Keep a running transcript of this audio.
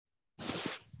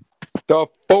The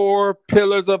four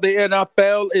pillars of the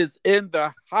NFL is in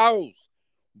the house.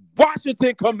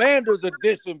 Washington Commanders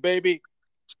edition, baby.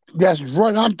 That's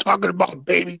what I'm talking about,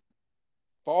 baby.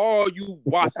 For all you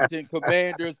Washington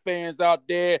Commanders fans out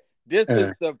there, this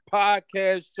is Uh, the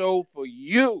podcast show for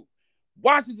you.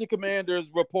 Washington Commanders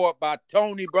report by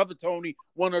Tony, brother Tony,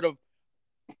 one of the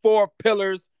four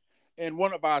pillars and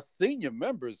one of our senior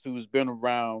members who's been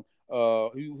around.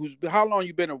 Who's how long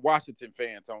you been a Washington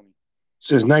fan, Tony?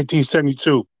 since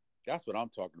 1972. That's what I'm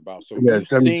talking about. So Yeah, you've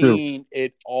 72. seen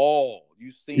it all.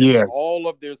 You've seen Yes, all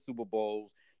of their Super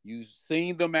Bowls. You've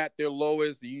seen them at their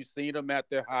lowest. You've seen them at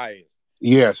their highest.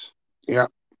 yes. Yeah.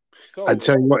 I So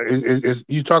tell you what,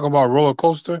 you talking about roller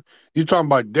coaster. You talking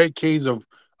about decades of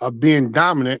being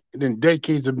dominant, and then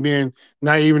decades of being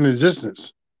not even in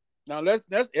existence. now let's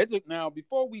educate now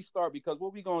before we start, because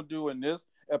what we're gonna do in this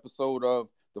episode of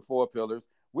the Four Pillars,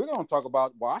 we're gonna talk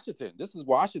about Washington. This is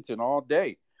Washington all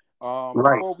day.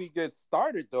 Right. Before we get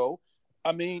started, though,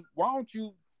 I mean, why don't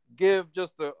you give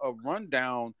just a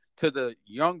rundown to the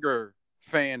younger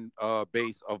fan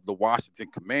base of the Washington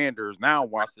Commanders, now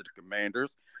Washington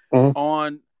Commanders, Mhm.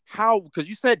 on how, because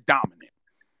you said dominant,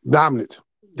 Dominant.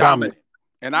 Dominant. dominant.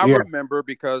 And I Yeah. remember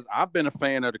because I've been a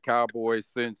fan of the Cowboys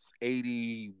since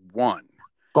 '81.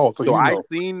 Oh, so So you I know.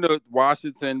 seen the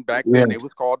Washington back then. It Yes.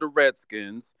 was called the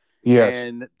Redskins. Yes.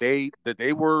 And they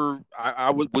were,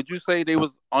 would you say they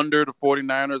was under the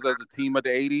 49ers as a team of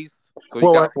the 80s? So you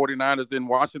Well, got 49ers in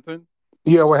Washington?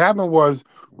 yeah. What happened was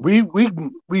we we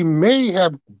we may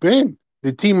have been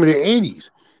the team of the '80s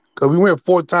because we went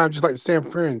four times just like San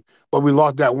Fran, but we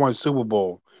lost that one Super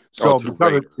Bowl. Oh, So to the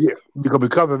because of yeah, Raiders.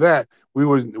 because of that, we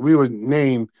was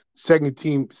named second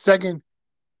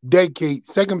decade,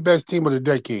 second best team of the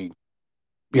decade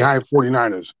behind Yes.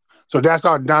 49ers. So that's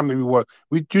how dominant we were.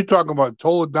 You talking about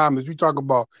total dominance. You talking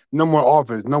about number one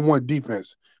offense, number one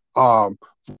defense. Um,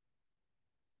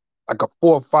 like a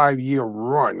 4 or 5 year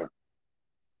run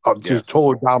of just Yes.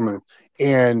 total dominance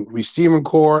and receiving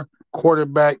core,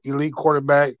 quarterback, elite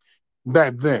quarterback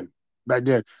back then. Back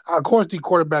then, of course, the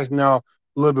quarterbacks now a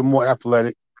little bit more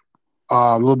athletic,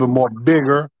 a little bit more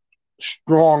bigger,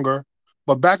 stronger.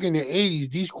 But back in the '80s,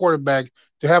 these quarterbacks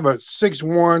to have a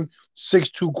 6'1",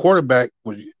 6'2" quarterback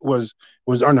was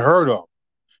unheard of.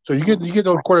 So you get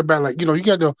those quarterbacks like you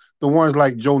get the ones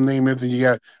like Joe Namath and you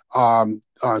got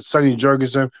Sonny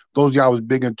Jurgensen. Those guys was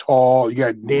big and tall. You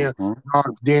got Mm-hmm.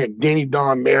 Danny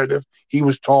Don Meredith. He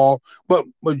was tall, but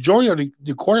majority of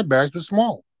the quarterbacks were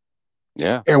small.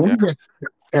 Yeah. And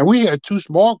Yeah. we had two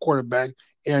small quarterbacks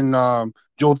in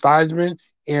Joe Theismann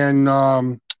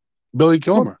and Billy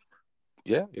Well, Kilmer.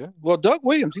 yeah. Yeah. Well, Doug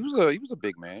Williams, he was a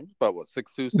big man. He was about what,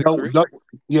 6'2", six Doug, three. Doug,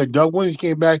 yeah, Doug Williams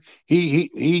came back. He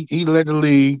led the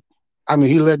league. I mean,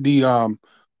 he led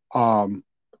um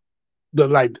the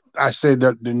like I said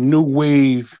the new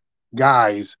wave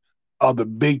guys of the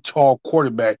big tall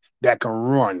quarterback that can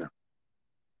run.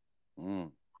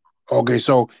 Mm. Okay,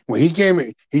 so when he came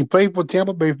in, he played for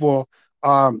Tampa Bay for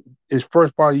his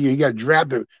first part of the year. He got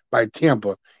drafted by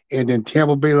Tampa, and then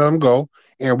Tampa Bay let him go,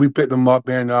 and we picked him up,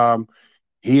 and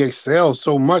he excelled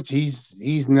so much.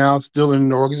 He's now still in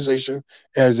the organization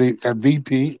as a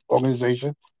VP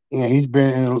organization, and he's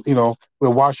been with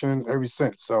Washington ever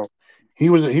since. So he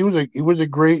was a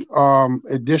great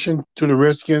addition to the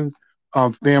Redskins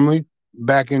family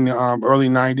back in the early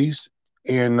 '90s,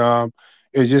 and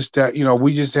it's just that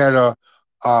we just had a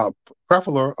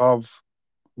plethora of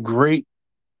great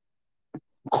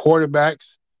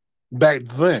quarterbacks back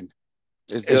then.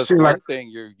 It's It just seemed like one thing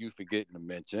you forgetting to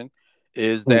mention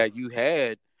is that you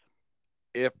had,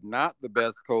 if not the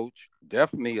best coach,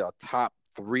 definitely a top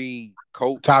three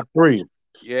coach. top three.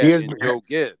 Yeah, He has in Joe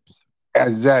Gibbs.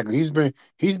 exactly. He's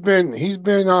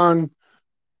been on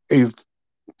a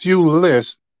few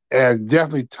lists as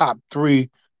definitely top three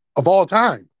of all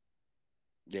time.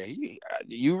 Yeah,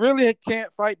 you really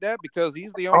can't fight that because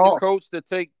he's the only All coach to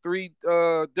take three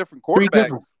different three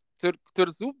different quarterbacks to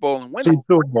the Super Bowl and win three it.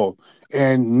 Super Bowl,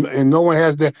 and no one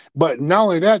has that. But not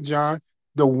only that, John,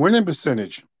 the winning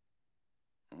percentage.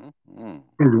 Mhm.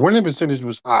 His winning percentage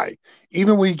was high.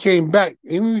 Even when he came back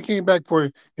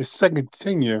for his second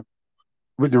tenure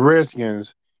with the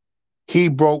Redskins,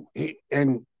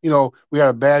 and we had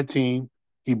a bad team.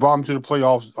 He brought him to the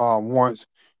playoffs once.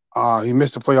 He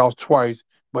missed the playoffs twice,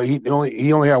 but he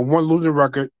only had one losing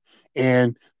record,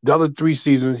 and the other 3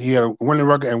 seasons he had a winning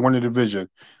record and won the division.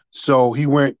 So he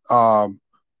went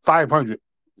 500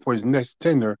 for his next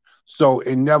tenure. So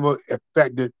it never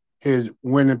affected his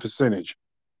winning percentage.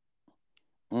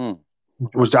 Mm.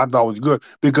 which I thought was good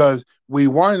because we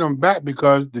wanted him back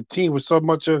because the team was so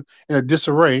much in a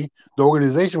disarray. The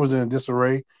organization was in a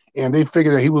disarray, and they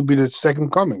figured that he would be the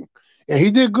second coming. And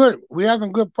he did good. We had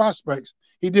some good prospects.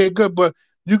 He did good, but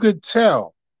you could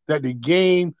tell that the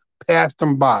game passed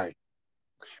him by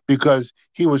because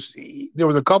there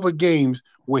was a couple of games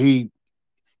where him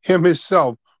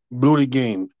himself blew the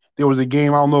game. There was a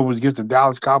game, I don't know if it was against the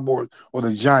Dallas Cowboys or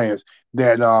the Giants,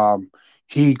 that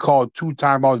he called two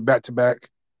timeouts back to back.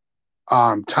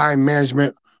 Time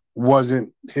management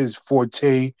wasn't his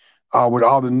forte. With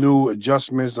all the new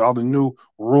adjustments, all the new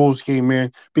rules came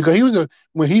in because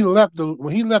when he left the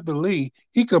league,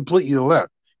 he completely left.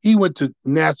 He went to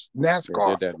They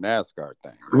NASCAR. did that NASCAR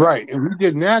thing. Yeah. Right. And we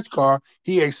did NASCAR.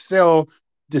 He excelled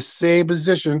the same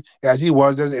position as he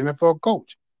was as an NFL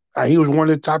coach. He was one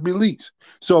of the top elites.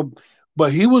 So,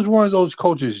 but he was one of those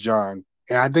coaches, John,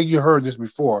 and I think you heard this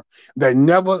before, that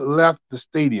never left the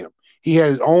stadium. He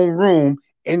had his own room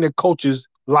in the coach's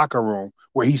locker room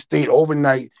where he stayed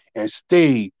overnight and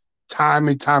stayed time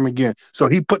and time again. So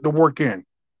he put the work in.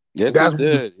 Yes, he That's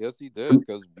did. Yes, he did.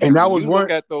 Because and that when was you look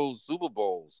one. at those Super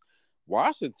Bowls,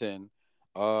 Washington,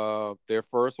 their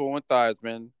first one with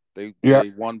Theismann, they Yeah, they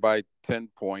won by 10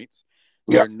 points.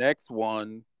 yeah. Their next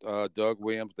one, Doug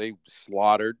Williams, they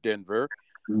slaughtered Denver,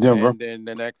 Denver and then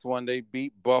the next one they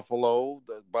beat Buffalo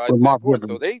by with 10 points.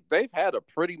 So Pippen. they've had a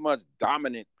pretty much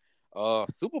dominant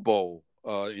Super Bowl.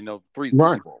 3 Super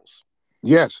Right. Bowls.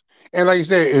 Yes, and like I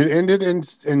said, it ended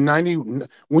in 90.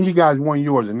 When you guys won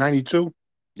yours in 92,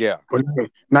 Yeah. or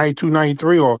 92,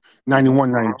 93, or Mm-hmm.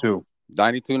 91, 92.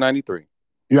 92, 93.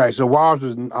 Yeah, so Wives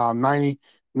was 90,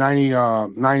 90,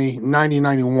 90, 90,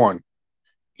 91,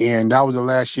 and that was the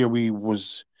last year we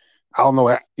was. I don't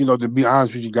know, to be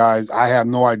honest with you guys, I have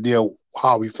no idea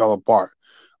how we fell apart.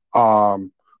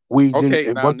 Um, we didn't.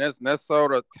 Okay, now But let's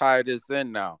sort of tie this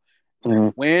in now.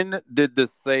 mhm. When did the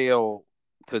sale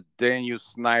to Daniel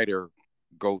Snyder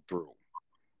go through?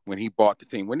 When he bought the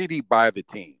team? When did he buy the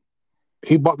team?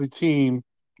 He bought the team.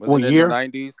 What Wasn't it in the year?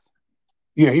 90s?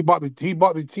 Yeah, he bought the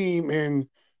team in.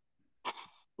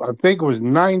 I think it was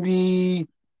 90.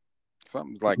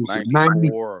 Something like 90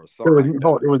 94 or something like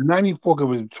that. it was 94 'cause it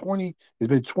was 20, it's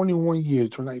been 21 years,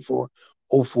 94,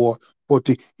 04,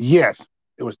 14. Yes,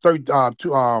 it was 30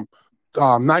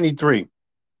 93.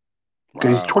 Because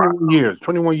he's Wow.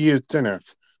 21 years tenure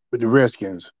with the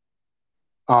Redskins.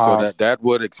 So Um that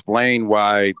would explain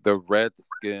why the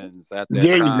Redskins at that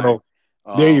there you time go.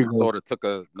 There you go. sort of took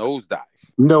a nosedive.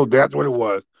 No, that's what it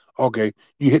was. Okay.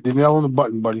 You hit the nail on the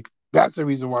button, buddy. That's the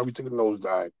reason why we took a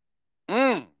nosedive.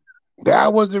 Mm,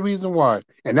 That was the reason why.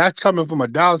 And that's coming from a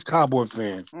Dallas Cowboy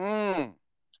fan. mm,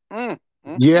 mm,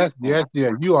 Yes, mm. yes,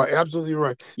 yes. You are absolutely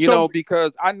right. So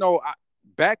Because I know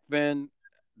back then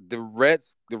the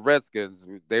Redskins,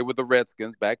 they were the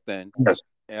Redskins back then. yes,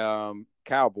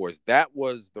 Cowboys, that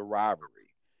was the rivalry.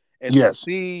 And to yes,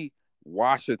 see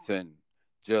Washington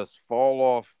just fall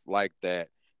off like that,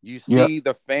 you yeah, see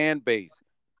the fan base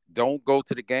don't go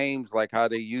to the games like how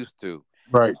they used to.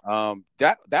 right.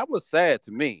 That was sad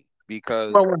to me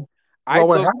because Well,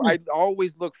 what happened? I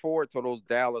always look forward to those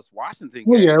Dallas Washington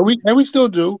Well, yeah, games. we still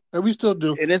do, and we still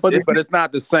do, but But it's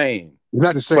not the same. it's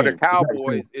not the For the same. It's not the same.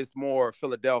 Cowboys, it's more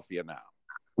Philadelphia now.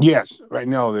 Yes, right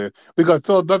now there because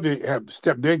Philadelphia have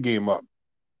stepped their game up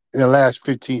in the last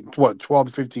 12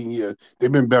 to 15 years.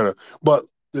 They've been better. But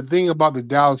the thing about the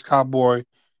Dallas Cowboy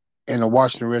and the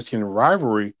Washington Redskins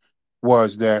rivalry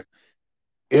was that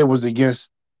it was against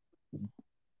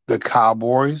the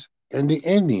Cowboys and the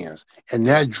Indians, and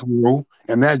Yeah. that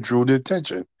drew the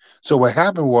attention. So what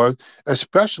happened was,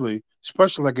 especially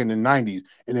like in the '90s.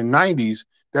 In the '90s,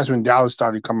 that's when Dallas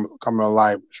started coming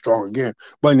alive strong again.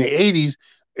 But in the '80s,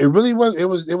 it really was. It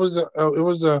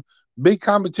was a big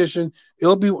competition.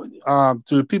 It'll be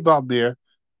to the people out there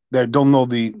that don't know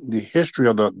the history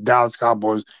of the Dallas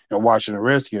Cowboys and Washington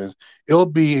Redskins. It'll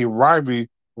be a rivalry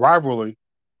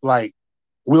like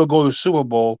we'll go to the Super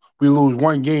Bowl, we lose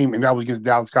one game, and that was against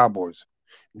Dallas Cowboys.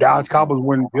 Dallas Hmm.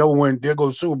 Cowboys they'll go to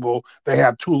the Super Bowl. They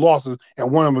have two losses,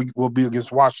 and one of them will be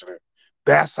against Washington.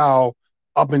 That's how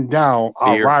up and down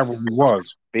our rivalry Fierce.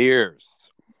 was.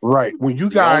 Fierce. Right. When you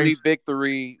The only guys,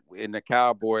 victory in the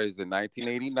Cowboys in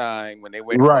 1989, when they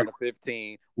went right,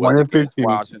 1-15, was 1 and against 15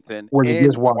 Washington was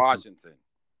against in Washington Washington,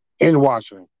 in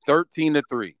Washington.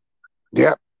 13-3.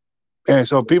 Yep. And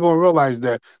so people don't realize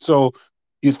that. So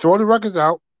you throw the records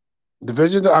out.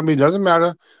 Division, I mean, doesn't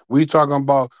matter. We talking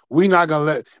about we not gonna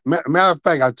let. Matter of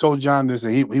fact, I told John this,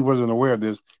 and he wasn't aware of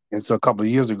this until a couple of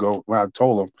years ago when I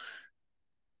told him.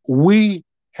 We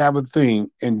have a thing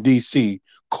in DC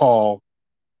called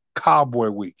Cowboy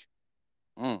Week.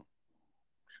 Mm.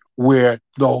 where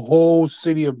the whole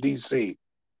city of DC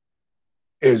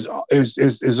is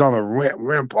on a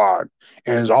rampart,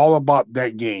 and it's all about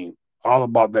that game, all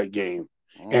about that game.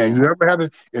 And Mm.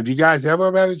 if you guys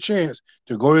ever had a chance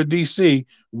to go to DC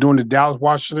during the Dallas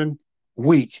Washington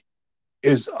week,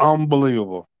 it's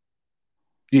unbelievable.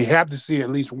 You have to see it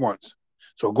at least once.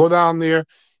 So go down there,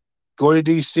 go to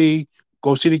DC,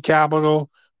 go see the Capitol,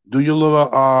 do your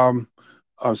little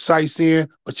sightseeing,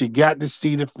 but you got to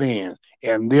see the fans,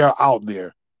 and they're out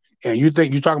there. And you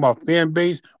think you're talking about fan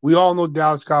base? We all know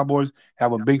Dallas Cowboys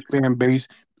have a big fan base.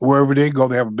 Wherever they go,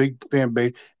 they have a big fan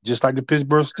base, just like the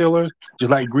Pittsburgh Steelers, just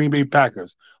like Green Bay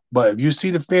Packers. But if you see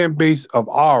the fan base of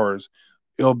ours,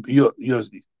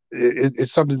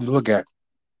 it's something to look at.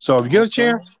 So if you get a Okay.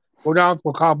 chance, go down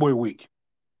for Cowboy Week.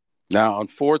 Now,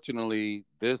 unfortunately,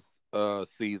 this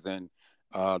season,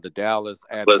 the Dallas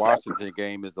at Washington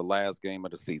game is the last game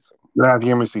of the season. Last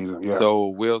game of the season, yeah. So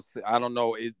we'll see. I don't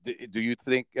know. Do you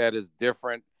think that is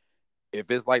different if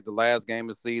it's like the last game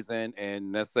of the season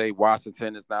and let's say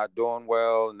Washington is not doing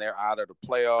well and they're out of the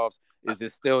playoffs? Is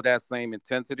it still that same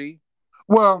intensity?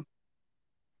 Well,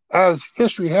 as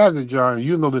history has it, John,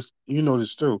 you know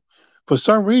this too. For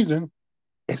some reason,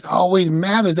 it always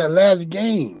matters that last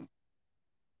game.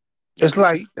 Yeah, It's we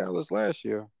like, beat Dallas last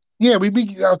year. yeah, we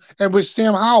beat and with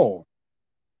Sam Howell.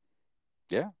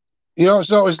 Yeah.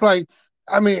 So it's like,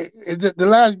 I mean, the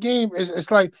last game is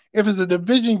it's like if it's a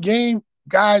division game,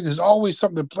 guys, there's always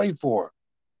something to play for.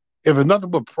 If it's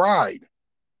nothing but pride,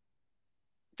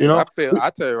 you Because know. I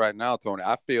tell you right now, Tony,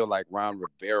 I feel like Ron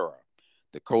Rivera,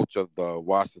 the coach of the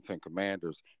Washington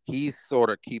Commanders, he's sort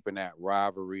of keeping that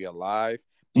rivalry alive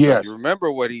because Yes, you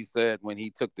remember what he said when he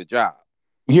took the job.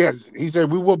 yes. He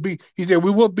said we will beat. He said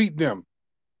we will beat them,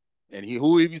 And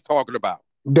who he was talking about.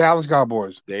 Dallas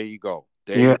Cowboys. There you go.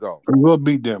 There Yeah, you go. we will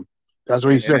beat them. That's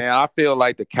what he And said. then I feel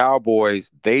like the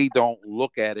Cowboys, they don't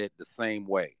look at it the same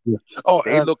way. Yeah. Oh,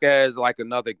 They look at it as like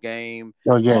another game.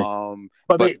 okay. But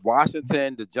But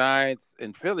Washington, the Giants,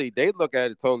 and Philly, they look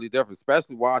at it totally different,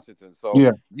 especially Washington. So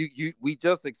yeah. we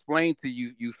just explained to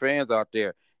you fans out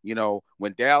there,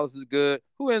 when Dallas is good,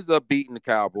 who ends up beating the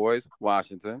Cowboys?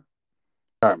 Washington.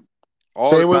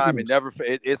 All Say the what time.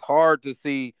 It's hard to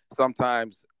see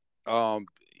sometimes.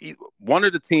 One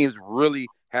of the teams really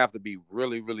have to be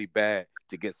really, really bad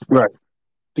to get swept. right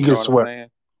to You know get what I'm swept. saying? To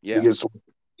Yeah. get swept.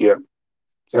 Yeah.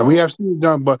 And we So have seen it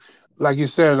done, but like you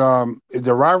said,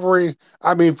 the rivalry.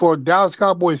 I mean, for Dallas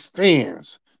Cowboys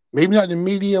fans, maybe not the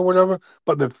media or whatever,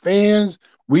 but the fans,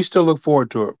 we still look forward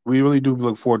to it. We really do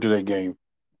look forward to that game.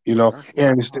 yeah.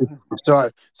 And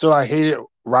I hated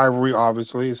rivalry,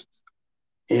 obviously,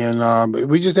 and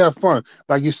we just have fun.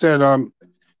 Like you said,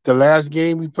 the last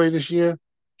game we played this year,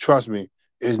 trust me,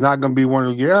 it's not going to be one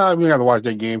of the, yeah, we got to watch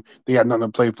that game. They got nothing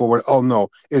to play for. Oh, no,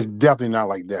 it's definitely not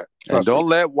like that. And Trust me. don't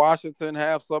let Washington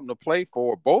have something to play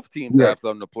for. Both teams Yeah. have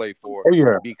something to play for Oh,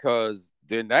 yeah. because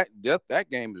then that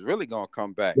game is really gonna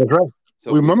come back. That's right.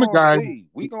 So we're Remember, gonna guys, see.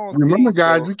 We're gonna remember, see.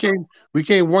 guys, So we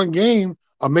came one game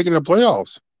of making the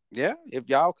playoffs. yeah, if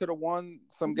y'all could have won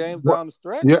some games What? down the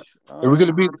Yeah. stretch, If we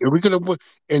could have,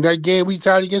 in that game we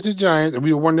tied against the Giants, and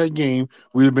we won that game,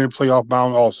 we'd have been playoff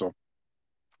bound also.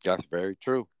 that's very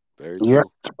true. Very Yeah.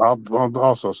 true.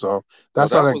 Also, so So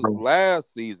that's how that that was goes.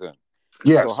 last season. So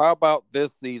Yes. how about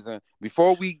this season?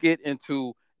 Before we get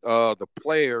into the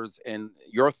players and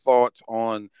your thoughts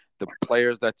on the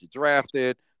players that you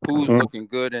drafted, who's Mhm. looking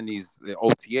good in the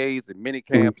OTAs and mini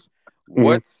Mhm. camps,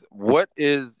 what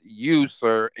is you,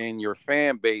 sir, and your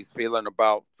fan base feeling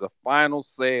about the final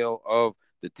sale of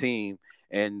the team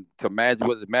and to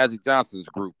Magic Johnson's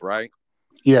group, right?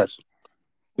 Yes.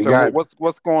 We So got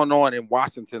what's going on in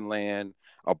Washington land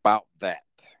about that?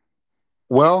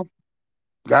 well,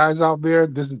 guys out there.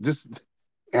 This.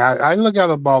 I look at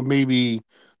about maybe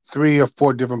 3 or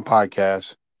 4 different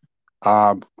podcasts,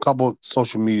 couple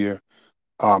social media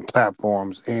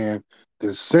platforms, and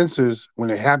the census when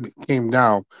it came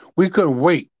down, we couldn't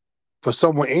wait for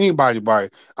someone anybody to buy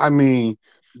it. I mean,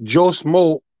 Joe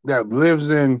Smo that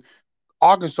lives in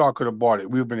Arkansas could have bought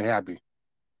it. We've been happy.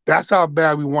 That's how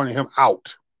bad we wanted him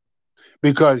out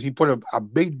because he put a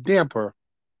big damper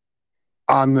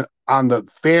on the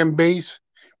fan base.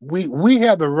 We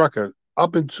had the record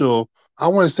up until I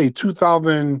want to say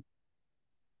 2014.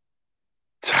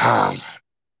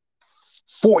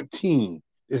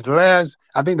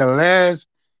 I think the last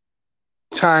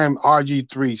time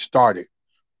RG3 started,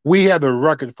 we had the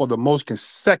record for the most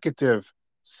consecutive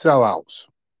sellouts.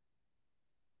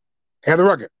 Had the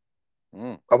record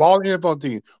of all the NFL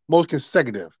teams, most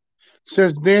consecutive.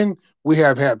 Since then, we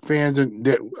have had fans in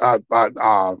that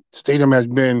stadium has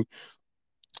been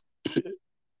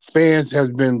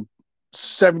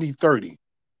 70-30,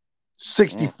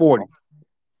 Mm. 60-40.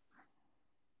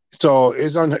 So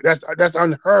that's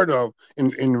unheard of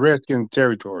in Redskin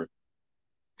territory,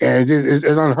 and it's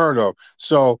unheard of.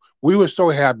 So we were so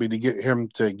happy to get him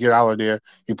to get out of there.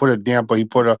 He put a damper. He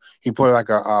put like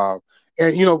a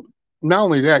and not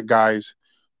only that, guys.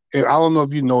 And I don't know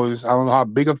if you know this. I don't know how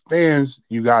big of fans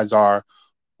you guys are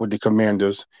with the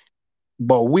Commanders,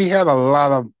 but we had a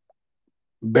lot of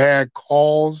bad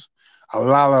calls, a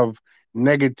lot of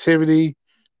negativity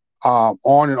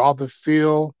on and off the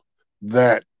field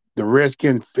that the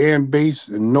Redskin fan base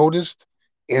noticed,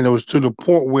 and it was to the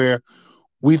point where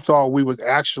we thought we was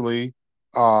actually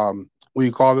what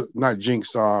you call it, not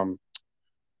jinx, uh,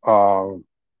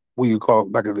 what you call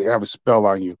it, like they have a spell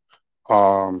on you,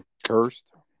 um, Cursed.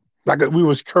 like we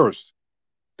was cursed.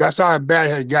 That's how bad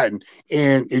it had gotten.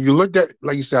 And if you looked at,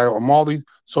 like you said, on all these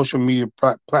social media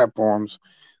platforms,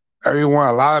 everyone,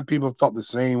 a lot of people felt the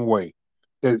same way.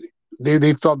 That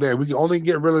they felt that we can only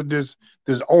get rid of this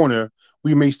owner,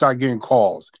 we may start getting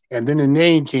calls. And then the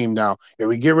name came down. If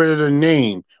we get rid of the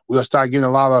name, we'll start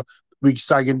getting we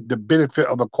start getting the benefit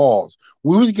of the calls.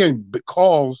 We was getting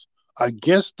calls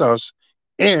against us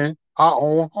in our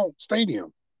own home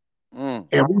stadium. Mm.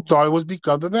 And we thought it was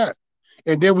because of that.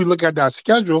 And then we look at that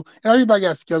schedule, and everybody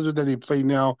got schedule that they play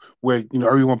now where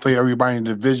everyone play everybody in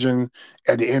the division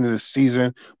at the end of the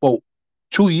season. But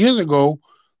 2 years ago,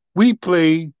 we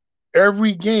played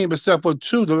every game except for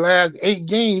two. The last 8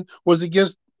 games was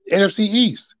against NFC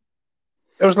East.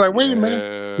 It was like, wait a minute,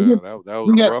 we Yeah, get, that was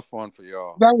we a got rough one for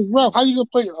y'all. that was rough. How you gonna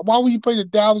play? Why would you play the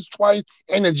Dallas twice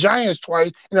and the Giants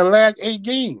twice in the last 8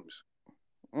 games?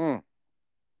 Mm.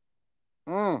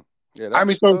 Mm. Yeah, I that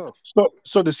mean, was so tough.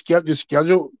 the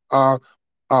schedule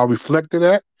reflected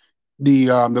that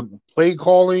the play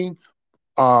calling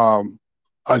um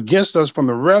against us from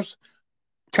the refs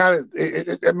kind of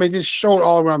I mean just showed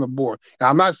all around the board. Now,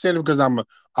 I'm not saying it because I'm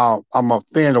a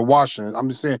fan of Washington. I'm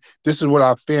just saying this is what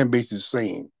our fan base is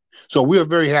saying. So we are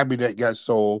very happy that got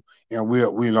sold, and we're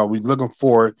looking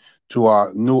forward to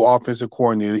our new offensive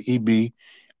coordinator EB.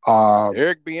 Uh,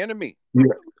 Eric Bieniemy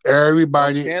yeah,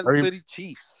 from everybody, Kansas City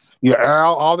Chiefs. yeah,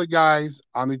 all the guys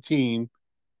on the team,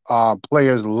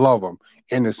 players love him,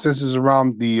 and the senses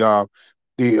around the I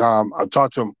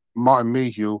talked to Martin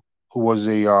Mayhew, who was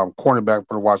a cornerback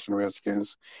for the Washington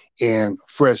Redskins, and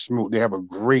Fred Smoot. They have a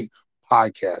great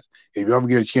podcast. If you ever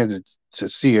get a chance to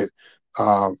see it,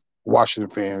 uh, Washington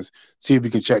fans, see if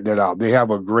you can check that out. They have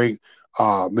great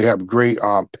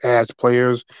past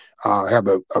players, have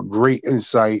a great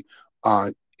insight,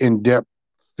 in depth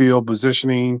field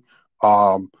positioning,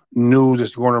 news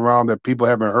that's going around that people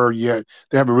haven't heard yet.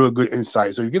 They have a real good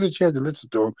insight. So you get a chance to listen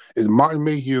to them. Is Martin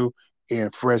Mayhew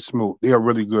and Fred Smoot. They are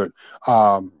really good.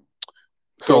 Um,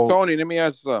 So so Tony, let me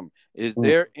ask you something. Is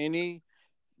mm, there any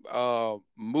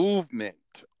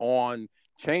movement on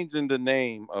changing the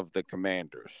name of the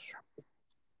Commanders?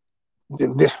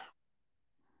 th- th-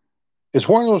 it's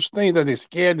one of those things that they're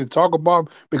scared to talk about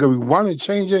because we want to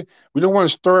change it. We don't want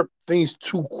to stir up things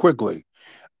too quickly.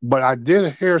 But I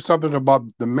did hear something about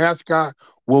the mascot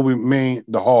will remain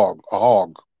the hog, a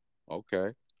hog.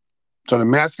 Okay. So the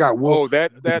mascot will Oh,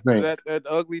 that that remain. that that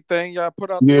ugly thing y'all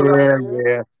put out there Yeah, last year.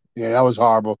 yeah, yeah. That was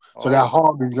horrible. So that Oh,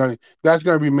 hog is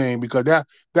gonna remain because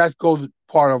that goes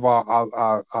part of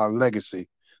our legacy,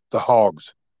 the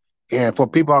hogs. And for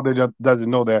mhm. people out there that doesn't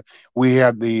know that, we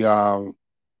had when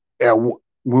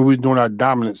we were doing our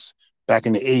dominance back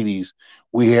in the '80s,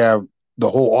 we have the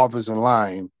whole offensive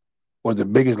line was the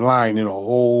biggest line in the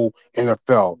whole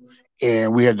NFL,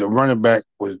 and we had the running back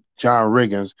was John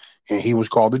Riggins, and he was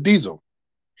called the Diesel.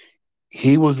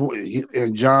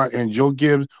 And Joe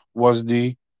Gibbs was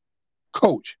the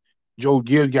coach. Joe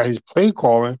Gibbs got his play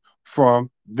calling from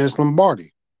Vince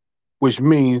Lombardi, which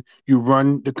means you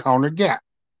run the counter gap.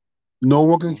 No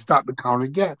one can Mhm. stop the counter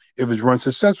gap if it's run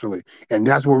successfully. And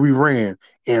that's what we ran.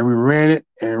 And we ran it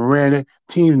and ran it.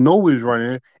 Teams know we was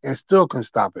running it and still couldn't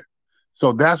stop it.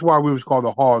 So that's why we was called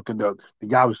the Hog, because the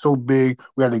guy was so big.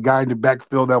 We had a guy in the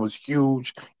backfield that was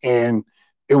huge. And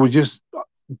it was just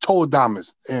total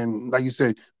dominance. And like you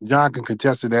said, John can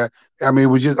contest to that. I mean, it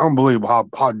was just unbelievable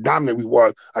how dominant we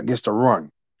were against the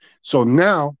run. So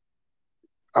now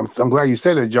I'm glad you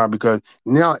said that, John, because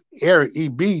now Eric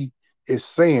EB is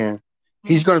saying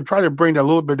he's going to try to bring that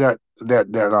little bit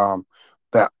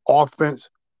that offense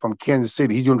from Kansas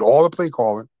City. He's doing all the play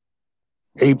calling.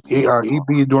 Mhm.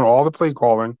 EB is doing all the play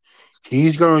calling.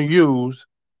 He's going to use.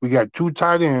 We got two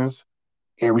tight ends,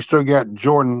 and we still got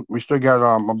Jordan. We still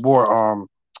got my boy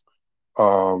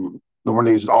the one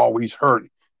that's always hurt.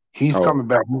 He's Oh, coming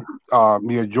back.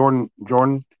 Yeah, Jordan,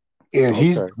 and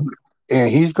he's okay. and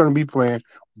he's going to be playing.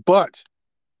 But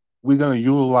we're going to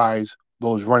utilize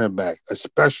those running backs,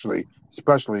 especially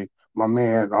my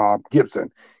man Gibson.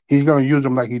 He's going to use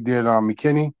them like he did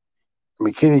McKinney.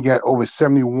 McKinney got over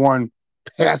 71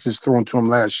 passes thrown to him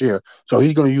last year, so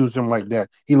he's going to use them like that.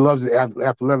 He loves the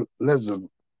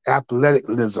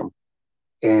athleticism,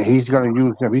 and he's going to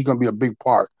use him. He's going to be a big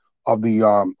part of the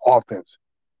offense.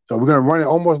 So we're going to run it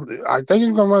almost. I think he's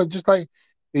going to run it just like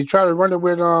they try to run it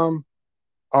with um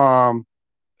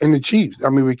in the Chiefs. I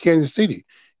mean, with Kansas City,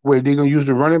 where they're gonna use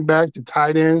the running back, the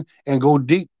tight end, and go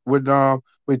deep with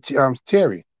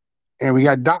Terry, and we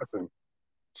got Dotson.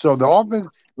 So the offense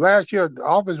last year, the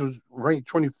offense was ranked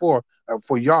 24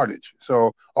 for yardage.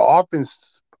 So our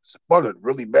offense sputtered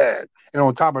really bad, and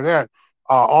on top of that,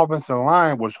 our offensive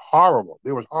line was horrible.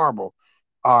 They was horrible.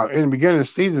 In the beginning of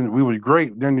the season, we was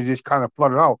great. Then they just kind of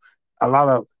flooded out. A lot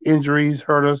of injuries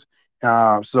hurt us.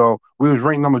 So we was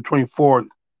ranked number 24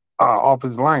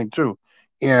 offensive line too.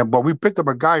 And but we picked up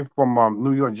a guy from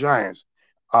New York Giants,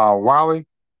 Wiley,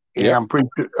 and Yeah.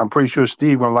 I'm pretty sure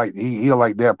Steve gonna like he'll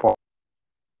like that part.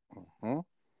 Hmm.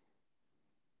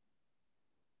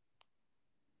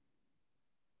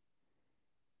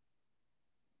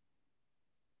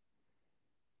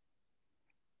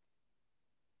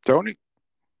 Tony.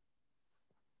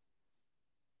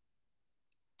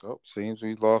 Oh, seems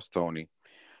we lost Tony.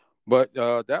 But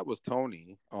that was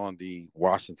Tony on the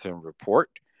Washington Report.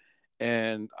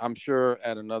 And I'm sure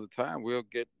at another time we'll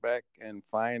get back and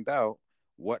find out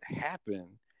what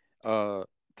happened uh,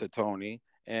 to Tony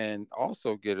and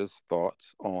also get his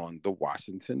thoughts on the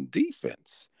Washington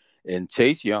defense and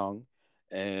Chase Young.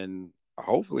 And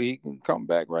hopefully he can come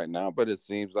back right now. But it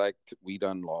seems like we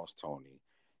done lost Tony.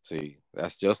 See,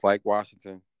 that's just like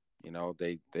Washington. You know,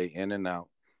 they in and out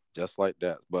just like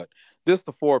that. But this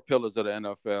the four pillars of the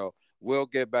NFL. We'll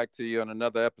get back to you on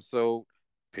another episode.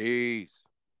 Peace.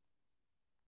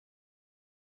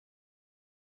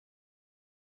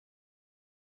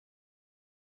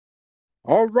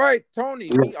 All right,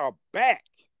 Tony, we are back.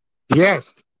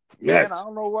 Yes, Man, yes. I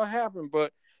don't know what happened,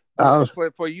 but Uh,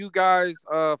 for you guys,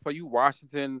 for you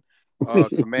Washington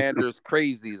Commanders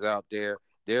crazies out there,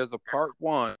 there's a part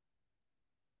one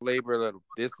labor that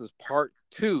this is part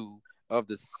two of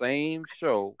the same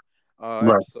show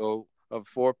right. episode of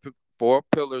four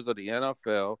pillars of the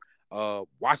NFL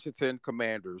Washington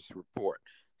Commanders report.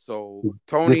 So This is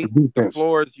Tony, the defense.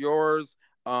 floor is yours.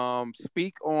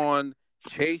 Speak on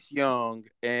Chase Young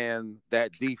and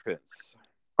that defense.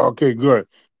 Okay, good.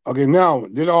 Okay, now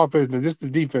this offense. This is the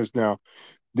defense. Now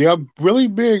they are really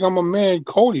big on my man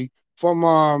Cody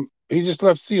from he just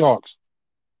left Seahawks,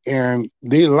 and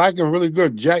they like him really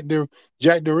good. Jack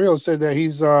Derrill said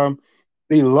that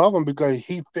they love him because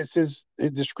he fits his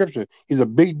description. He's a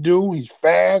big dude, he's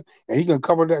fast, and he can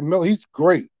cover that middle. He's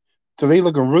great. So they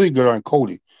looking really good on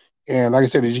Cody. And like I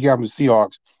said, they just got him the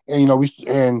Seahawks. And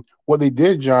and what they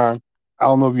did, John, I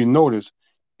don't know if you noticed,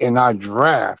 in our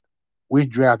draft, we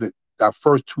drafted our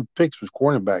first two picks was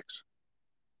cornerbacks.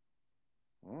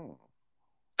 Mm.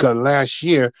 Because last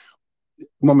year,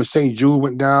 remember St. Jude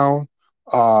went down.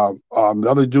 The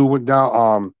other dude went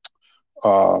down.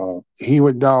 He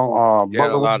went down. You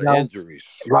had a Butler went lot of down. injuries.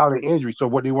 A lot of injuries. So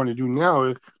what they want to do now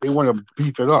is they want to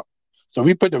beef it up. So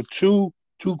we put them two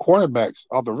cornerbacks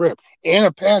off the rip and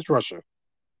a pass rusher.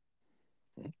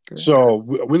 Okay. So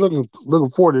we're looking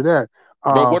forward to that.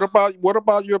 But Uh, what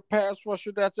about your pass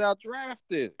rusher that's out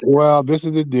drafted? well, this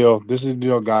is the deal. This is the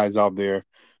deal, guys out there.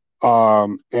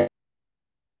 Um, and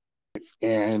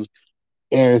and,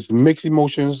 and it's mixed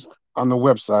emotions on the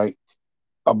website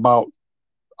about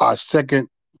our second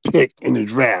pick in the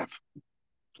draft,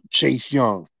 Chase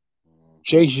Young.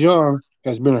 Chase Mm-hmm. Young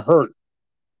has been hurt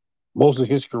most of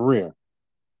his career.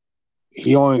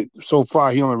 He only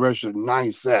registered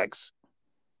 9 sacks,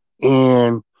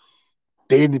 and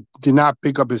they did not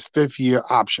pick up his 5th year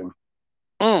option,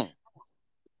 Mm.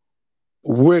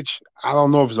 which I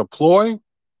don't know if it's a ploy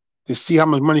to see how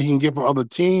much money he can get from other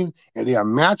teams and they'll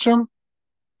match him.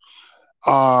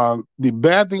 The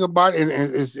bad thing about it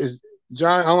is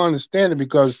John, I don't understand it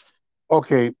because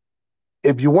okay,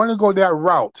 if you want to go that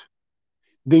route,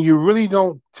 then you really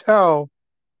don't tell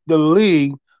the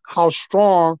league how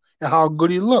strong and how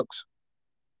good he looks.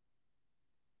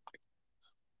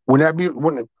 Would that be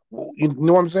when you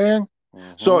know what I'm saying?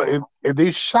 So Mm-hmm. if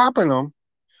they shopping him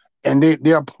and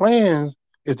their plans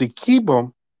is to keep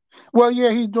him, well,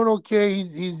 yeah, he's doing okay.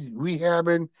 He's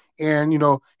rehabbing, and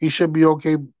he should be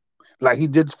okay, like he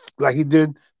did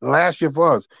last year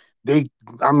for us. They,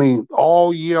 I mean,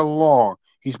 all year long,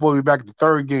 he's supposed to be back at the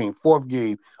third game, fourth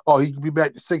game. Oh, he could be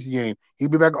back the sixth game. He'll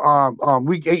be back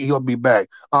week 8. He'll be back.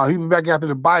 He'll be back after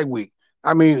the bye week.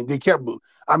 I mean, they kept.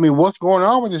 I mean, what's going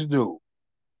on with this dude?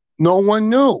 No one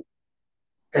knew,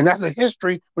 and that's a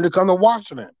history when it comes to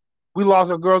Washington. We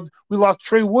lost a girl. We lost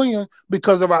Trey Williams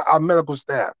because of our medical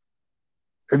staff.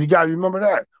 If you guys remember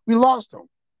that, we lost him.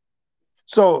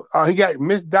 So he got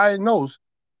misdiagnosed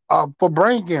for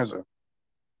brain cancer.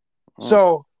 Mm.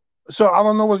 So, so I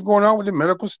don't know what's going on with the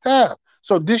medical staff.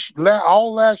 So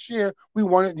all last year we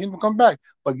wanted him to come back,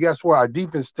 but guess what? Our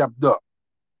defense stepped up.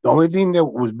 The only thing that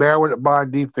was bad with it by our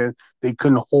defense, they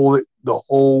couldn't hold it the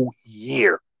whole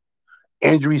year.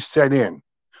 Injuries set in,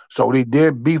 so they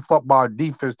did beef up our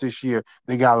defense this year.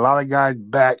 They got a lot of guys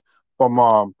back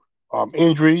from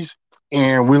injuries,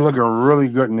 and we're looking really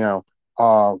good now.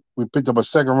 We picked up a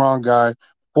second round guy,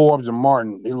 Forbes and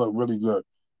Martin. They look really good.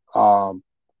 Um,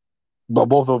 but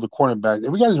both of the cornerbacks.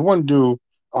 And we got this one dude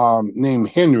named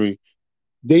Henry.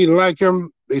 They like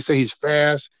him. They say he's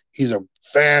fast. He's a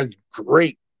fast,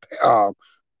 great uh,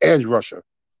 edge rusher.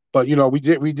 But we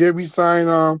did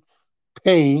resign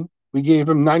Payne. We gave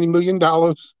him $90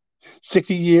 million,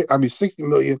 60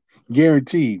 million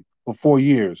guaranteed for 4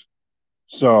 years.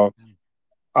 So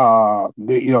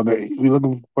we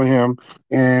looking for him,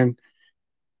 and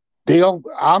they don't.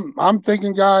 I'm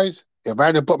thinking, guys, if I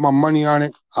had to put my money on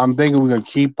it, I'm thinking we're gonna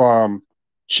keep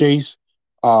Chase.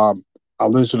 I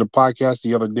listened to the podcast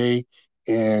the other day,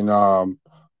 and um,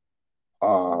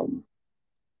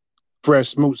 Fred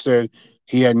Smoot said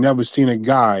he had never seen a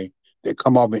guy that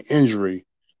come off an injury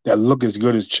that look as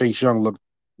good as Chase Young looked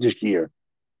this year.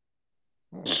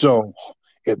 Mm. So,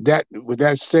 with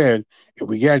that said, if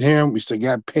we got him, we still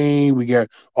got Payne, we got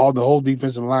all the whole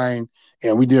defensive line,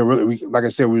 and we did really. Like I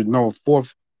said, we were number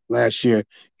fourth last year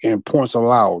in points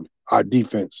allowed. Our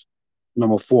defense,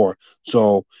 number four.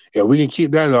 So if we can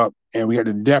keep that up, and we got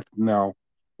the depth now,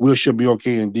 we should be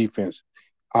okay in defense.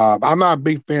 I'm not a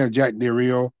big fan of Jack Del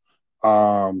Rio.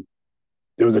 Um,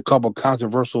 there was a couple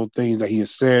controversial things that he had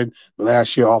said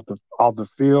last year off the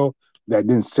field that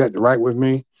didn't set right with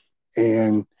me,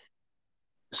 and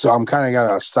so I'm kind of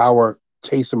got a sour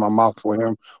taste in my mouth for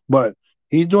him. But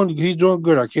he's doing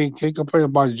good. I can't complain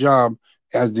about his job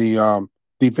as the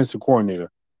defensive coordinator.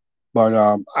 But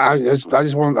I just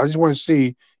want to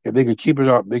see if they can keep it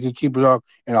up. They can keep it up,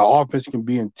 and our offense can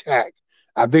be intact.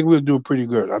 I think we'll do pretty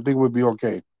good. I think we'll be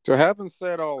okay. So, having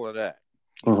said all of that,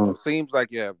 Hmm. it seems like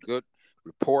you have good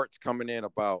reports coming in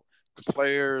about the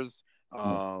players,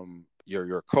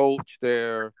 your coach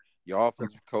there, your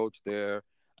offensive coach there,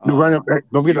 The running um, back,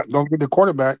 don't get your the- don't get the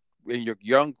quarterback and your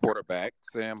young quarterback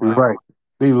Sam right. Howell.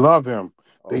 They love him.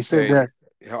 They said Okay, that.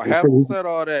 They said having said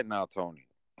all that, now Tony,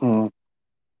 mm,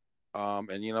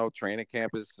 and training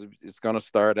camp is going to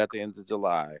start at the end of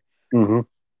July. hmm.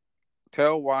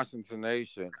 Tell Washington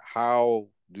Nation, how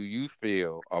do you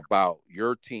feel about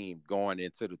your team going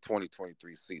into the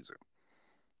 2023 season?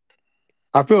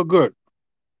 I feel good.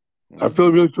 I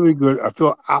feel Mm-hmm. really, really good. I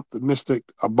feel optimistic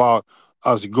about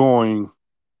us going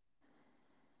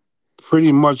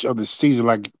pretty much of the season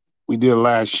like we did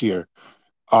last year.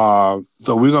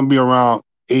 So we're gonna be around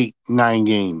 8, 9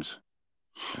 games,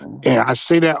 and I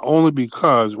say that only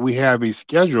because we have a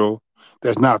schedule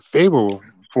that's not favorable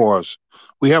for us.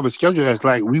 We have a schedule that's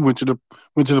like we went to the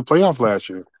playoff last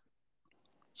year.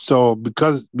 So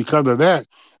because of that,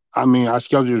 I mean our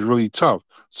schedule is really tough.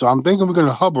 So I'm thinking we're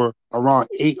gonna hover around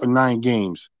 8 or 9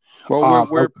 games. Well, we're Uh,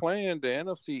 we're playing the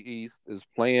NFC East is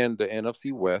playing the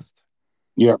NFC West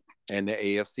yeah, and the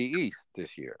AFC East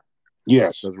this year.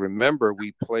 yes, Because remember,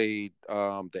 we played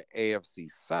the AFC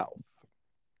South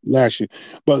last year,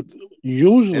 but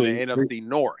and the usually NFC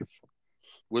North,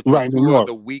 which were right in the two of north.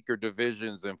 the weaker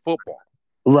divisions in football.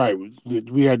 Right.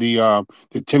 We had the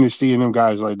Tennessee and them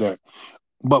guys like that.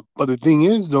 But the thing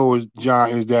is though is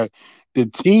John is that the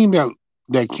team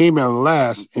that came in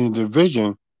last in the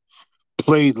division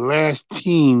played last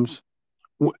teams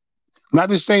w- not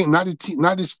the same not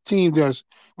this team that's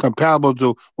comparable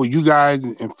to what you guys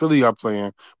in Philly are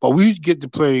playing, but we get to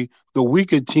play the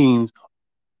weaker teams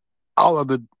out of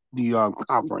the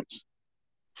conference.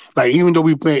 Like even though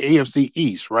we play AFC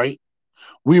East, right?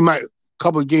 We might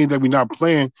couple of games that we're not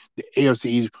playing the AFC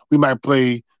East, we might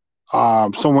play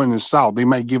somewhere in the South. They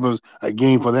might give us a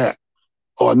game for that,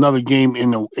 or another game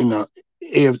in the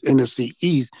NFC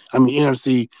East. I mean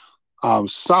NFC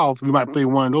South. We might play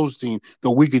one of those teams,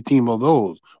 the weaker team of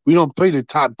those. We don't play the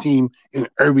top team in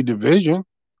every division.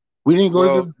 We didn't go to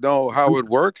Well, no, how it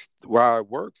works,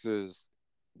 is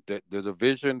that the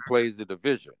division plays the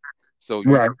division. So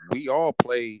right we all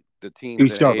play the teams in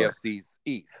each the other. AFC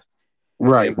East,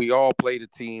 Right, and we all play the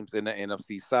teams in the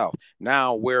NFC South.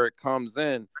 Now, where it comes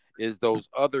in is those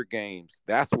other games.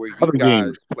 That's where you other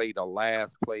games. guys play the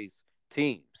last place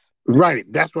teams. Right.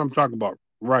 That's what I'm talking about.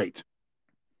 Right.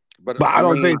 But But I I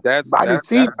don't mean, think. that's But I that didn't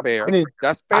see. that's I fair. didn't.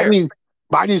 That's I fair. didn't.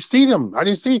 But I didn't see them. I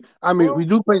didn't see. I mean, we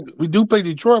Well, do play. We do play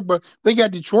Detroit, but they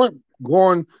got Detroit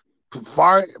going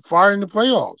far in the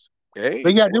playoffs. They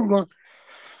hey, got them well, going.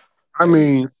 I hey,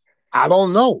 mean, I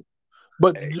don't know.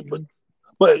 But hey. but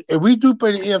but if we do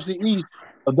play the AFC East,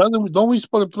 don't we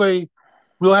supposed to play?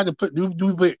 We don't have to put. Do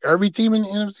we play every team in the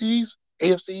NFC East,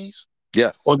 AFC East,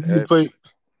 Yes, or do we play?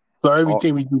 So every all,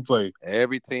 team we do play.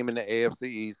 every team in the AFC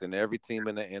East and every team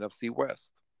in the NFC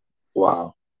West.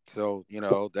 Wow. So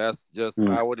that's just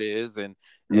Mm, how it is,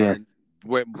 yeah. and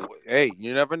when, hey,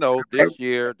 you never know. This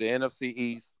year, the NFC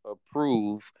East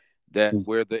approved that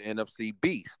we're the NFC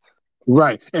beast.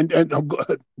 Right, and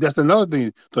that's another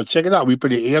thing. So check it out. We play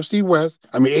the AFC West.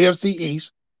 I mean AFC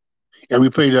East, and we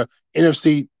play the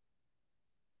NFC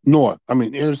North. I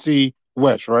mean NFC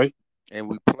West. Right, And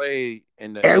we play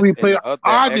in the and we play that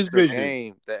our extra division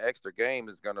game. The extra game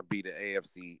is going to be the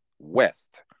AFC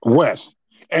West. West,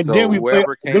 and then So we play.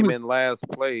 whoever came in last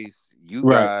place, you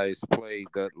Right, guys played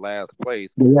the last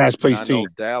place. the last And place I know team.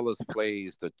 Dallas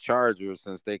plays the Chargers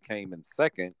since they came in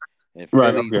second, and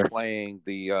Right, Philly's okay. playing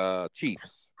the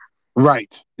Chiefs.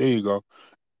 Right, there you go.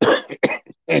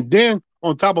 And then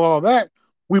on top of all that,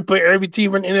 we play every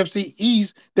team in the NFC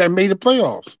East that made the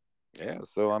playoffs. Yeah,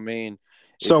 so I mean,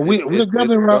 So we're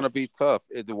definitely it's right. gonna be tough.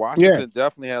 Yeah, Washington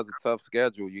definitely has a tough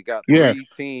schedule. You got yeah. three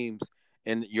teams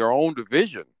in your own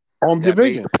division Home that made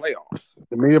division, the playoffs.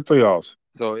 they made the playoffs.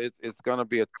 So it's gonna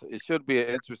be it should be an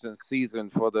interesting season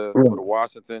Yeah, for the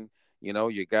Washington.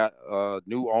 You got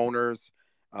new owners,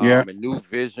 yeah, and new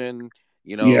vision.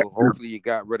 yeah. Hopefully you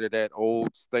got rid of that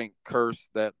old stink curse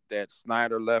that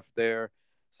Snyder left there.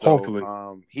 So Hopefully.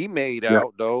 he made Yeah.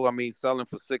 out though. I mean, selling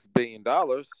for $6 billion,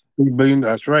 3 billion.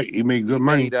 That's right. He made he good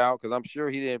money. made out because I'm sure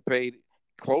he didn't pay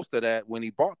close to that when he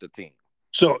bought the team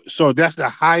So that's the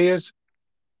highest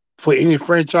for any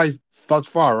franchise thus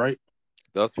far, right?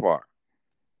 thus far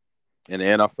in the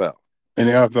NFL. In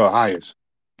the NFL, highest.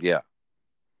 Yeah.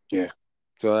 Yeah.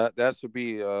 So that should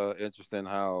be interesting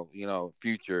how,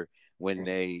 future when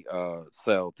they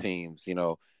sell teams,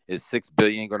 is 6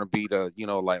 billion gonna be the,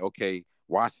 like, okay,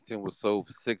 Washington was sold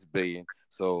for 6 billion.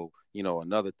 So,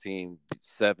 another team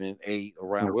 7, 8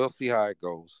 around. Yeah. We'll see how it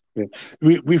goes. Yeah.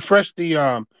 We refresh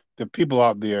the people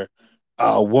out there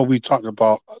what we talked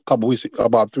about a couple weeks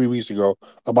about 3 weeks ago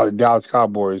about the Dallas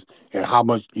Cowboys and how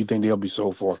much you think they'll be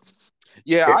sold for.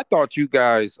 Yeah, I thought you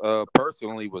guys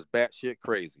personally was batshit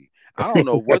crazy. I don't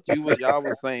know what y'all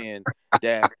was saying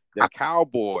that the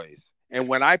Cowboys, and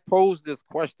when I posed this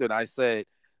question, I said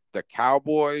the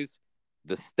Cowboys,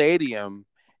 the stadium,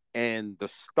 and the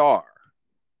Star,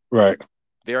 Right.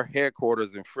 their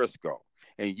headquarters in Frisco.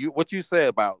 And what you said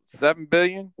about 7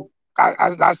 billion,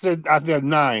 I said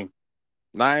 9.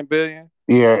 9 billion?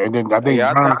 Yeah, and then I think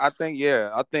Yeah, John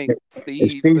I think and Steve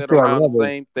Steve said said around the 11.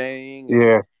 same thing, and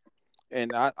Yeah.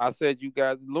 and I said you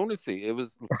guys lunacy. It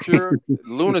was pure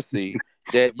lunacy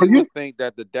that But you you would think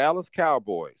that the Dallas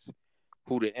Cowboys,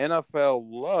 who the NFL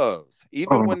loves,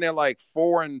 even oh, when they're like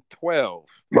 4-12,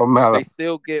 don't they matter.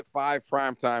 still get 5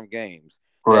 primetime games.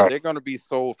 That Right. they're going to be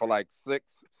sold for like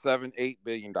 6, 7, 8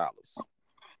 billion dollars.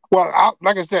 Well,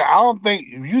 like I said, I don't think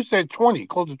you said 20,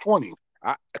 close to 20.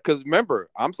 Because remember,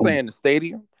 I'm Mm, saying the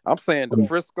stadium, I'm saying the mm.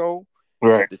 Frisco,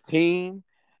 Right. the team.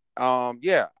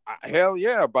 Yeah, hell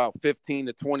yeah, about 15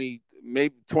 to 20,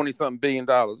 maybe 20 something $billion.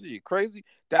 Are you crazy?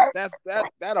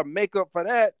 That'll make up for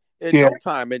that in Yeah. no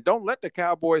time. And don't let the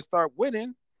Cowboys start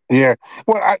winning. Yeah.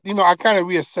 Well, I kind of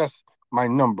reassessed my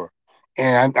number,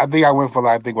 and I think I went for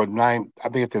like I think what 9. I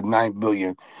think it's 9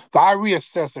 billion. So I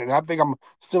reassessed it, and I think I'm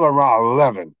still around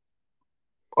 11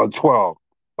 or 12.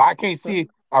 But I can't Okay. see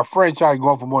a franchise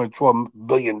going for more than $12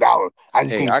 billion. I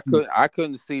just Hey, can't see it. I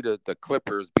couldn't see the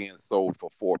Clippers being sold for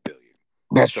 4 billion.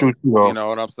 That's true So too. you know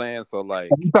what I'm saying? So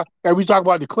like, And we talk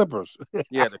about the Clippers.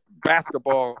 yeah, the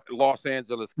basketball Los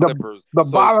Angeles The Clippers the sold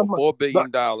for bottom four the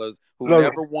billion dollars, who the,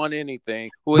 never won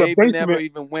anything, who the even never basement,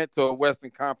 even went to a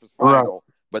Western Conference right? final,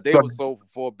 but they The were sold for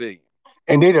 4 billion.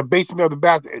 and they the basement of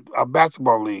the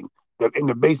basketball league. In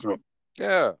the basement.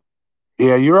 Yeah.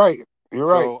 Yeah, you're right. You're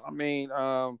right. So I mean,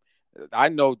 I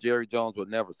know Jerry Jones would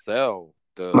never sell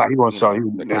No, he won't sell.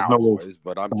 the There's no way. Cowboys,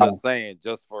 but I'm No, just saying,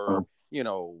 just for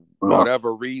no.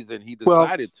 whatever reason he Well,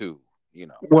 decided to.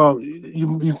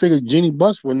 you figure Jeannie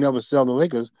Buss would never sell the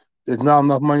Lakers. There's not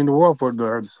enough money in the world for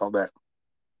her to sell that.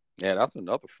 Yeah, that's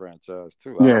another franchise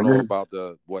too. I Yeah, don't know about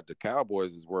what the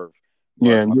Cowboys is worth, but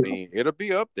yeah, I mean, it'll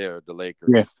be up there. The yeah.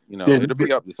 Lakers, There's, it'll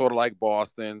be up. Sort of like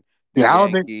Boston, the yeah, I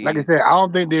don't think, like I Yankees. said, I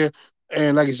don't think they're,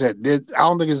 and like I said, I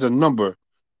don't think it's a number.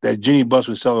 that Jenny Buss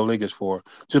would sell the Lakers for.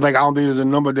 Just like I don't think there's a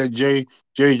number that Jerry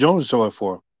Jones would sell it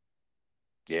for.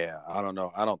 Yeah, I don't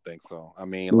know. I don't think so. I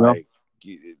mean, You know? like,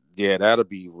 yeah, that'll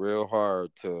be real hard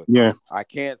to. Yeah. I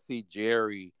can't see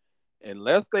Jerry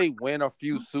unless they win a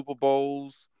few Super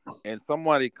Bowls and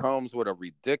somebody comes with a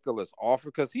ridiculous offer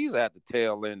because he's at the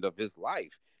tail end of his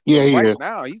life. Yeah, So he right is.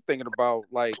 now he's thinking about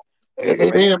like his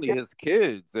And- family, his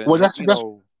kids, well, and you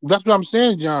know. that's what I'm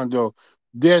saying, John. Though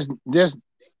there's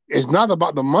it's not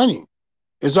about the money.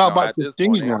 It's all No, about at this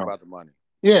point, prestige it ain't now. about the money.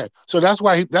 Yeah. So that's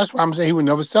why I'm saying he would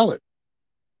never sell it.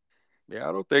 Yeah,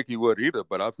 I don't think he would either.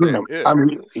 But I'm Yeah. saying if I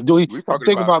mean, do he we're talking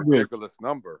think about a about this? ridiculous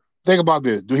number. Think about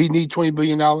this. Do he need $20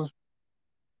 billion?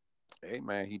 Hey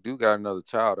man, he do got another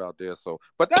child out there. So,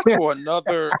 but that's for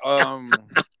another.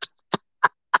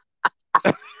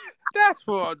 That's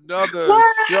for another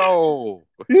show.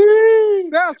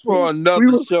 That's for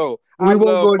another show. I we won't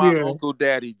love go my there. Uncle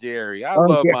Daddy Jerry. I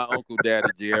love Okay. my Uncle Daddy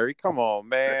Jerry. Come on,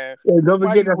 man. And don't Why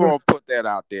forget you that. gonna put that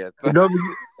out there? I know.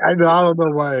 I don't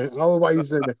know why. I don't know why you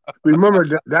said that. Remember,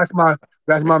 that's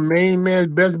my main man's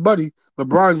best buddy,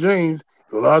 LeBron James.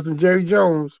 He loves him, Jerry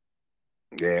Jones.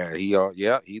 Yeah, he love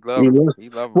You him. know? He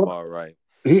love him Well, all right.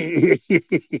 he-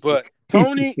 But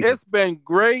Tony, it's been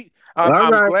great. all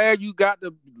I'm right. glad you got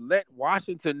to let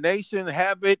Washington Nation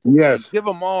have it and Yes. give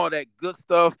them all that good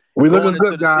stuff We going looking into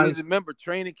good, the guys. season. Remember,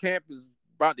 training camp is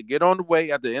about to get on the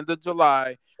way at the end of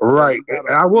July. Right. So And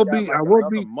I we will got be. like I will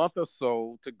another be. month or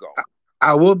so to go.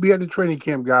 I will be at the training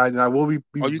camp, guys, and I will be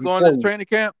Are you going to this reporting. training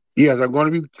camp? Yes, I'm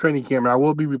going to be training camp, and I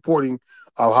will be reporting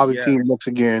how the Yes. team looks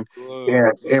again,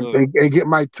 Good, and get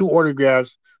my 2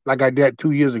 autographs like I did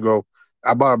 2 years ago.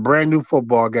 I bought a brand new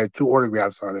football, got 2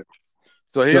 autographs on it.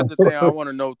 So here's the thing I want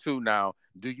to know too now.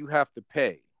 Do you have to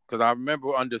pay? Because I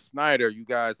remember under Snyder, you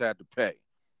guys had to pay.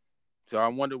 So I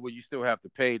wonder will you still have to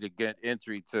pay to get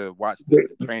entry to watch the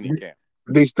training camp?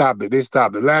 They stopped it. They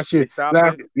stopped it last year. They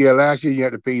stopped it? Last year you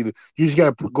had to pay. You just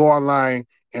got to go online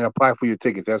and apply for your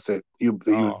tickets. That's it. You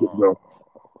go.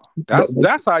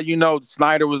 That's how you know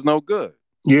Snyder was no good.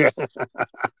 Yeah.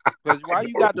 Because why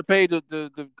you got to pay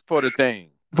for the thing?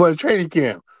 For the training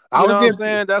camp. You know what I'm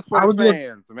saying? That's for the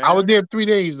fans, man. I was there 3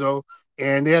 days though,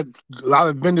 and they had a lot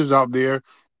of vendors out there.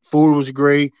 Food was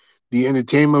great. The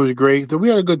entertainment was great. So we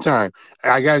had a good time.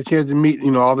 I got a chance to meet,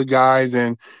 all the guys.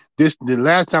 And the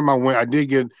last time I went, I did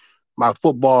get my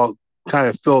football kind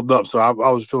of filled up. So I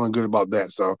was feeling good about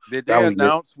that. So did they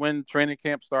announce when training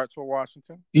camp starts for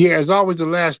Washington? Yeah, it's always the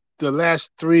last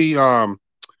 3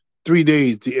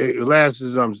 days. The last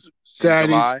is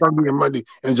Saturday, Sunday, and Monday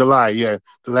in July. Yeah,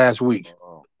 the last week.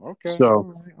 Oh, okay.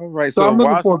 So all right. So So I'm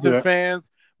looking forward to Washington that.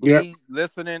 fans, be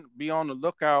listening, be on the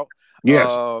lookout. Yes.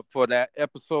 For that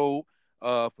episode.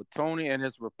 For Tony and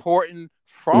his reporting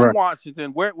from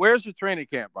Washington. Where's your training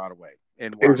camp, by the way?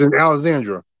 It's in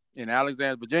Alexandria. In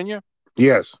Alexandria, Virginia?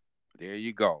 Yes. There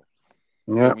you go.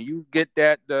 Yeah. So when you get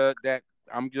that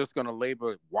I'm just gonna label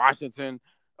it Washington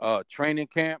training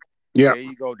camp. Yeah. There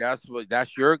you go.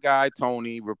 That's your guy,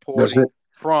 Tony, reporting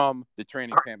from the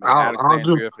training camp in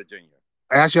Alexandria, Virginia.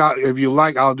 Actually, if you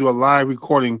like, I'll do a live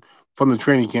recording from the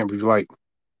training camp if you like.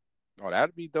 Oh,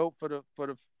 that'd be dope for the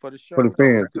show. For the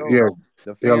fans. Yeah.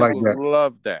 The fans like would that.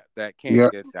 love that. That can't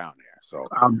get down there. So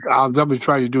I'll definitely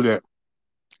try to do that.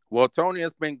 Well, Tony,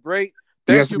 it's been great.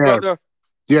 Thank you, brother.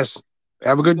 Yes.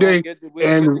 Have a good day.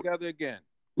 We'll get together again.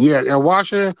 Yeah, and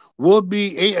Washington will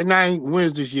be 8 or 9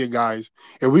 wins this year, guys.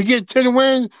 If we get 10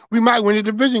 wins, we might win the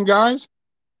division, guys.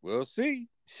 We'll see.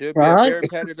 Should be a very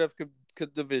competitive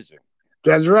division.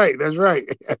 That's right. That's right.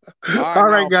 All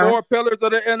right, guys. 4 pillars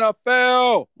of the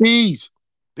NFL. Peace.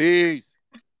 Peace.